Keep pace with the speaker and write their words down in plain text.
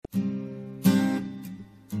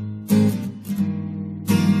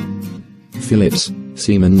Philips,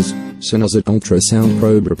 Siemens, Sonosite Ultrasound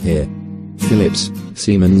Probe Repair. Philips,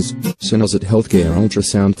 Siemens, Sonosite Healthcare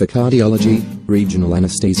Ultrasound for cardiology, regional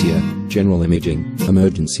anesthesia, general imaging,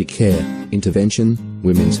 emergency care, intervention,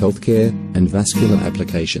 women's healthcare, and vascular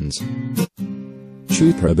applications.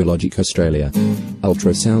 Choose Probelogic Australia.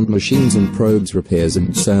 Ultrasound machines and probes repairs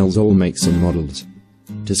and sales all makes and models.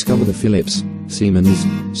 Discover the Philips, Siemens,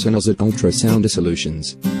 Sonosite Ultrasound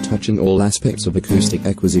solutions, touching all aspects of acoustic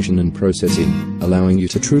acquisition and processing, allowing you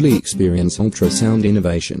to truly experience ultrasound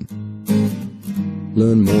innovation.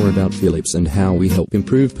 Learn more about Philips and how we help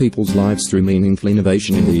improve people's lives through meaningful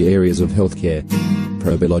innovation in the areas of healthcare.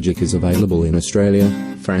 Probelogic is available in Australia,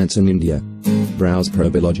 France and India. Browse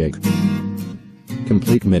Probelogic.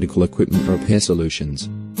 Complete medical equipment repair solutions.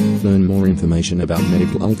 Learn more information about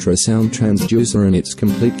medical ultrasound transducer and its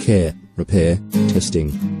complete care, repair,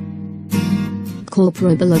 testing. Call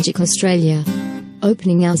Probelogic Australia.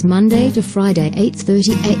 Opening hours Monday to Friday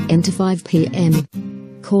 8:30 a.m. to 5 p.m.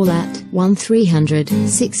 Call at 1300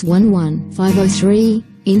 611 503,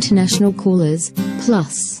 international callers,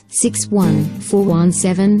 +61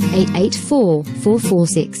 417 884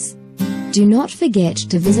 446. Do not forget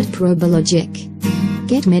to visit Probelogic.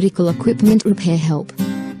 Get medical equipment repair help.